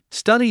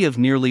Study of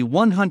nearly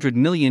 100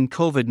 million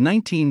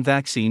COVID-19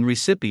 vaccine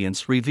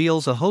recipients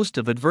reveals a host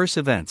of adverse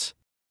events.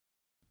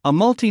 A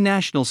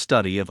multinational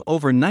study of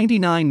over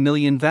 99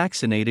 million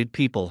vaccinated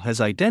people has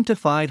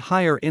identified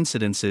higher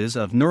incidences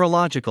of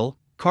neurological,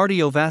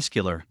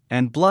 cardiovascular,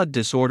 and blood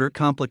disorder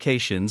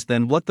complications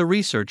than what the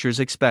researchers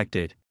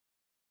expected.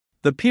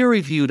 The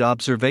peer-reviewed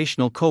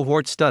observational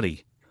cohort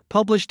study,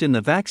 published in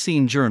the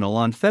Vaccine Journal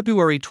on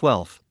February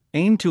 12,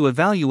 aimed to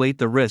evaluate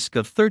the risk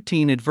of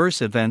 13 adverse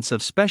events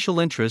of special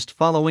interest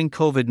following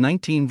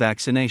COVID-19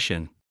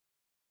 vaccination.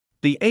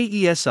 The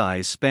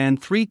AESIs span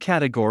three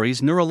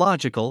categories: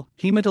 neurological,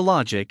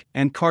 hematologic,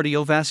 and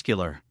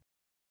cardiovascular.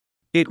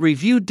 It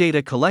reviewed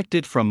data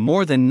collected from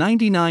more than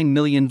 99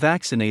 million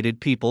vaccinated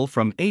people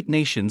from 8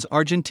 nations: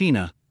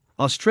 Argentina,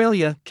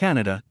 Australia,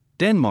 Canada,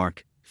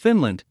 Denmark,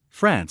 Finland,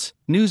 France,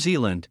 New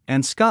Zealand,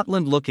 and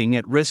Scotland, looking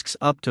at risks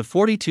up to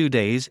 42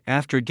 days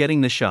after getting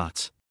the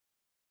shots.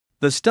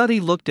 The study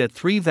looked at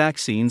 3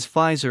 vaccines: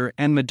 Pfizer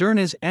and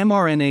Moderna's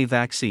mRNA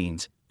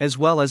vaccines, as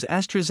well as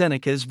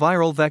AstraZeneca's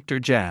viral vector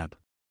jab.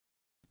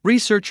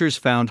 Researchers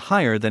found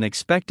higher than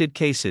expected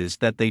cases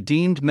that they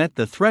deemed met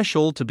the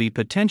threshold to be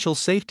potential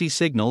safety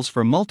signals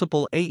for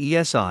multiple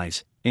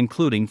AESIs,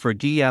 including for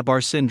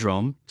Guillain-Barré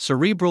syndrome,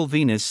 cerebral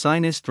venous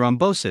sinus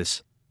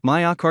thrombosis,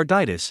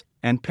 myocarditis,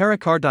 and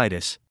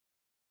pericarditis.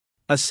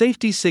 A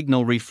safety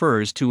signal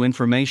refers to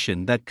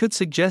information that could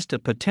suggest a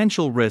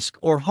potential risk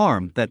or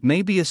harm that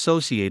may be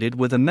associated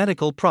with a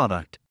medical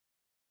product.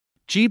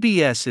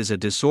 GBS is a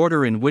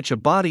disorder in which a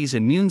body's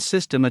immune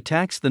system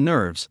attacks the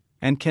nerves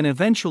and can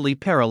eventually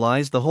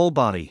paralyze the whole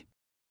body.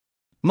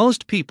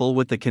 Most people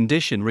with the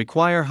condition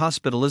require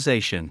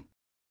hospitalization.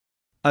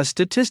 A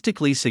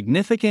statistically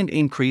significant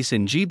increase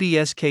in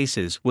GBS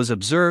cases was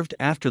observed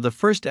after the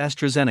first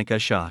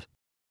AstraZeneca shot.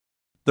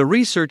 The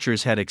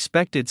researchers had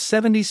expected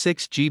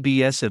 76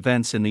 GBS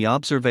events in the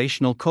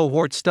observational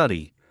cohort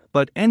study,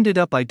 but ended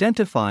up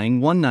identifying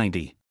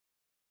 190.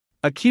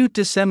 Acute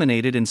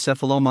disseminated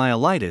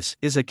encephalomyelitis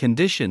is a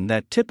condition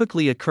that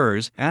typically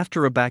occurs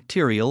after a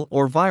bacterial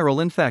or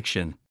viral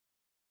infection.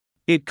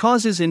 It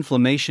causes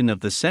inflammation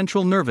of the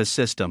central nervous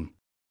system.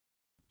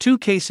 2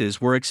 cases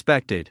were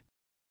expected.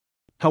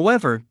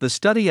 However, the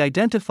study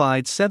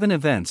identified 7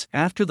 events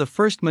after the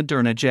first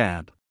Moderna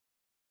jab.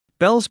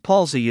 Bell's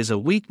palsy is a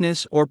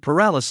weakness or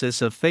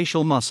paralysis of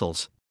facial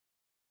muscles.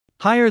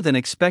 Higher than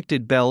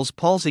expected Bell's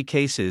palsy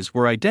cases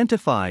were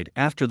identified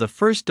after the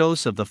first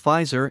dose of the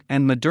Pfizer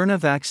and Moderna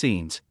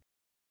vaccines.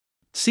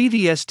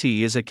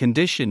 CVST is a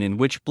condition in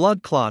which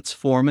blood clots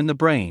form in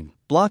the brain,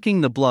 blocking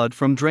the blood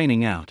from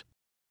draining out.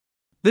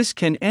 This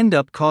can end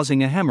up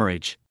causing a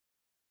hemorrhage.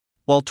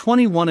 While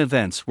 21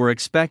 events were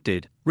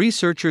expected,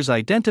 researchers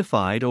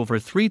identified over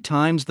 3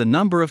 times the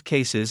number of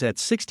cases at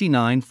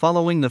 69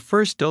 following the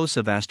first dose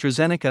of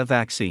AstraZeneca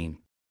vaccine.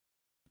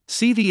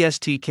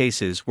 CVST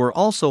cases were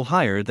also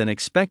higher than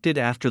expected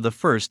after the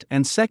first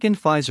and second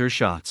Pfizer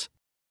shots.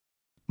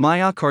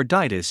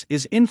 Myocarditis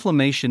is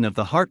inflammation of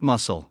the heart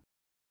muscle.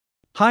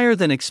 Higher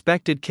than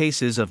expected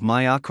cases of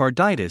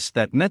myocarditis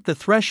that met the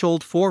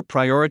threshold for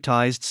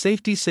prioritized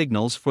safety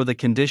signals for the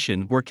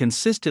condition were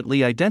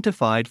consistently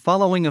identified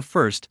following a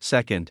first,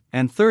 second,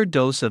 and third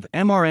dose of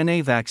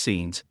mRNA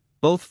vaccines,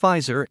 both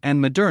Pfizer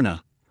and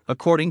Moderna,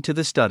 according to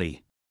the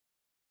study.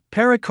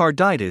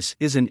 Pericarditis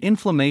is an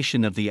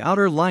inflammation of the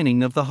outer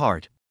lining of the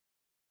heart.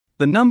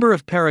 The number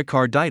of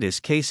pericarditis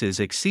cases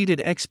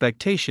exceeded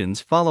expectations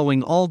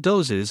following all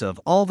doses of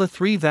all the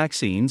 3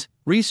 vaccines,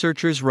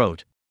 researchers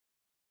wrote.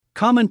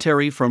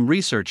 Commentary from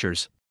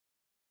researchers.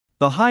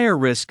 The higher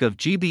risk of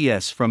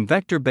GBS from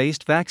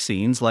vector-based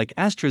vaccines like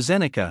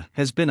AstraZeneca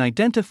has been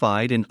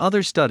identified in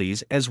other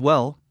studies as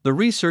well, the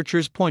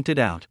researchers pointed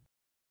out.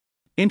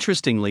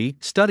 Interestingly,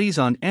 studies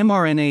on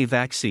mRNA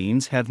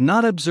vaccines have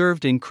not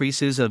observed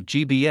increases of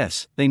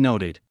GBS, they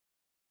noted.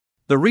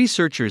 The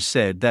researchers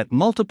said that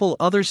multiple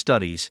other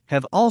studies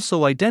have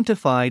also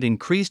identified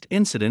increased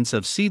incidence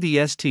of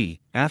CVST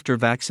after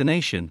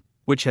vaccination,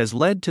 which has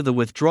led to the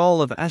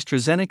withdrawal of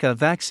AstraZeneca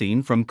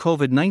vaccine from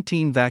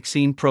COVID-19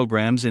 vaccine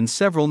programs in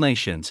several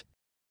nations.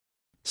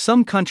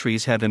 Some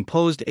countries have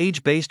imposed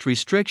age-based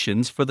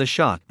restrictions for the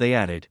shot, they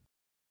added.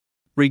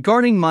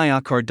 Regarding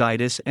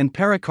myocarditis and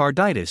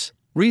pericarditis,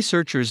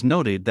 researchers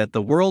noted that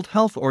the World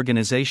Health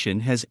Organization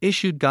has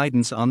issued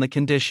guidance on the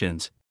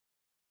conditions.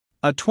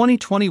 A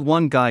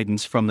 2021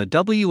 guidance from the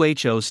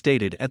WHO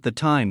stated at the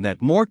time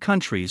that more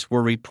countries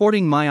were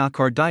reporting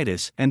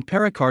myocarditis and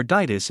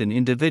pericarditis in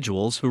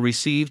individuals who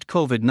received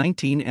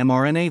COVID-19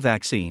 mRNA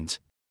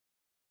vaccines.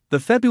 The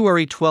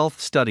February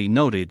 12 study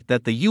noted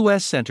that the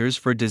U.S. Centers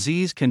for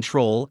Disease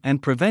Control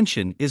and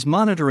Prevention is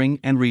monitoring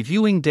and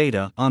reviewing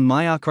data on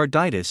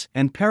myocarditis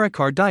and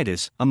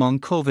pericarditis among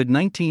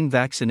COVID-19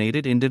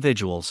 vaccinated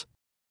individuals.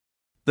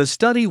 The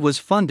study was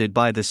funded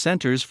by the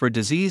Centers for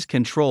Disease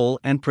Control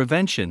and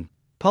Prevention,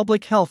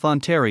 Public Health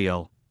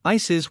Ontario,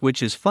 ICES,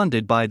 which is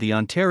funded by the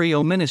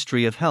Ontario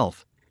Ministry of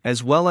Health,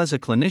 as well as a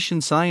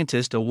Clinician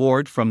Scientist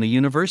Award from the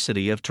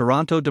University of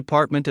Toronto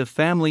Department of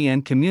Family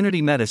and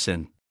Community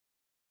Medicine.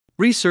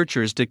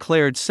 researchers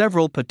declared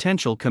several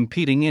potential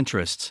competing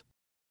interests.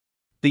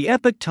 The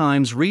Epoch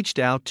Times reached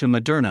out to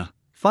Moderna,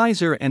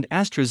 Pfizer, and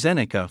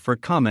AstraZeneca for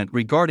comment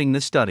regarding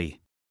the study.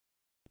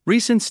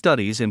 Recent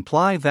studies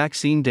imply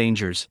vaccine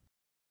dangers.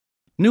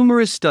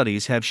 Numerous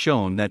studies have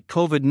shown that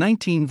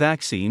COVID-19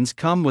 vaccines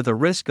come with a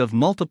risk of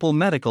multiple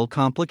medical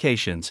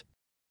complications.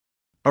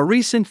 A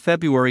recent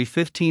February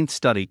 15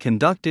 study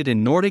conducted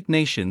in Nordic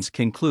nations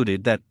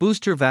concluded that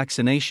booster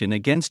vaccination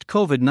against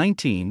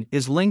COVID-19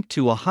 is linked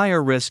to a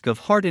higher risk of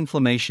heart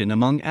inflammation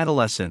among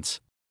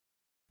adolescents.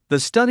 The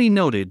study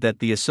noted that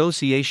the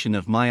association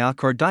of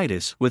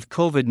myocarditis with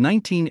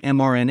COVID-19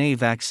 mRNA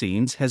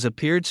vaccines has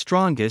appeared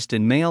strongest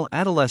in male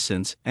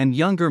adolescents and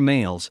younger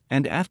males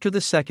and after the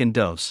second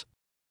dose.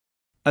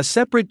 A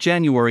separate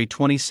January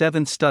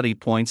 27 study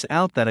points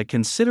out that a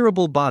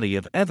considerable body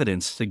of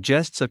evidence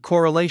suggests a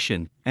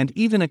correlation and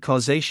even a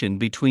causation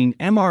between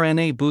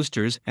mRNA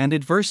boosters and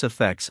adverse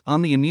effects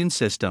on the immune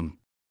system.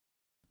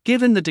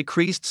 Given the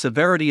decreased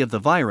severity of the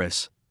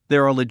virus,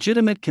 there are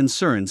legitimate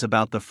concerns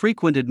about the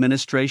frequent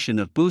administration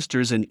of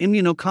boosters in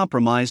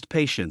immunocompromised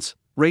patients,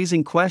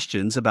 raising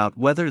questions about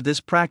whether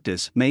this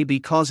practice may be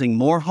causing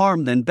more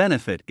harm than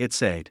benefit, it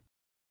said.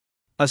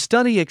 A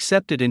study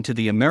accepted into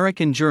the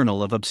American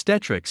Journal of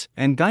Obstetrics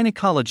and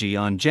Gynecology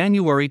on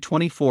January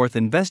 24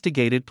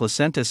 investigated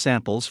placenta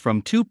samples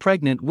from 2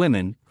 pregnant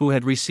women who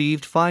had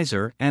received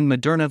Pfizer and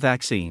Moderna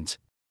vaccines.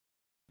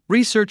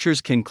 Researchers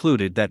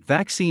concluded that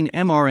vaccine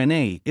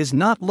mRNA is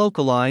not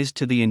localized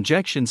to the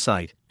injection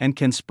site and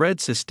can spread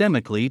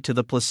systemically to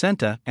the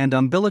placenta and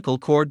umbilical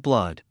cord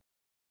blood.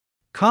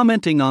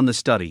 Commenting on the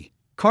study,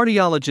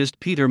 cardiologist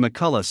Peter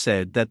McCullough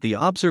said that the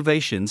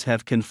observations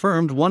have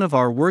confirmed one of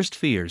our worst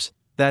fears,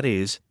 that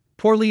is,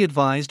 poorly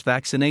advised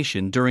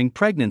vaccination during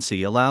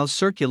pregnancy allows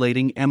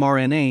circulating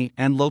mRNA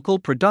and local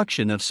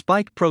production of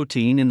spike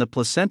protein in the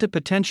placenta,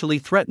 potentially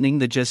threatening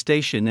the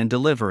gestation and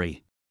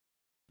delivery.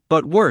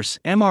 But worse,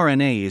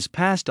 mRNA is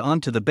passed on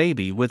to the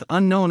baby with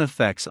unknown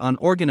effects on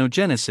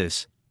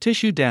organogenesis,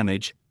 tissue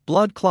damage,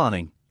 blood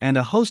clotting, and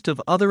a host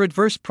of other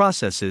adverse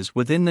processes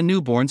within the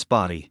newborn's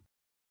body.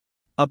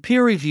 A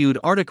peer-reviewed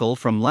article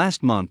from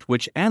last month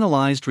which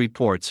analyzed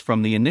reports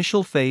from the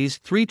initial Phase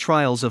 3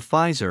 trials of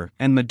Pfizer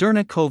and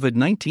Moderna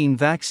COVID-19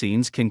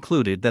 vaccines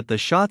concluded that the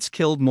shots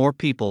killed more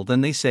people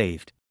than they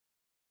saved.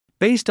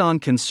 Based on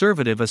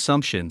conservative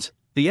assumptions,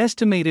 the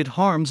estimated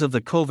harms of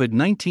the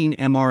COVID-19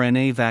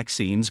 mRNA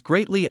vaccines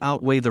greatly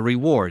outweigh the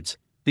rewards,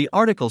 the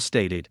article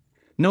stated,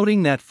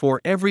 noting that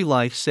for every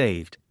life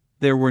saved,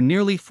 there were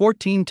nearly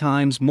 14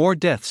 times more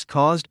deaths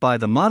caused by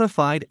the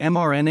modified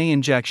mRNA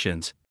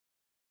injections.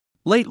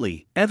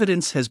 Lately,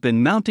 evidence has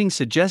been mounting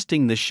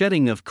suggesting the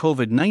shedding of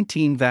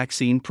COVID-19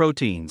 vaccine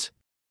proteins.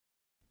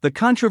 The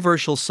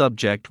controversial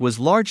subject was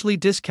largely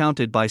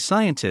discounted by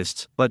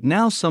scientists, but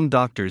now some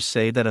doctors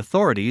say that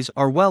authorities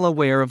are well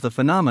aware of the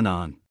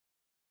phenomenon.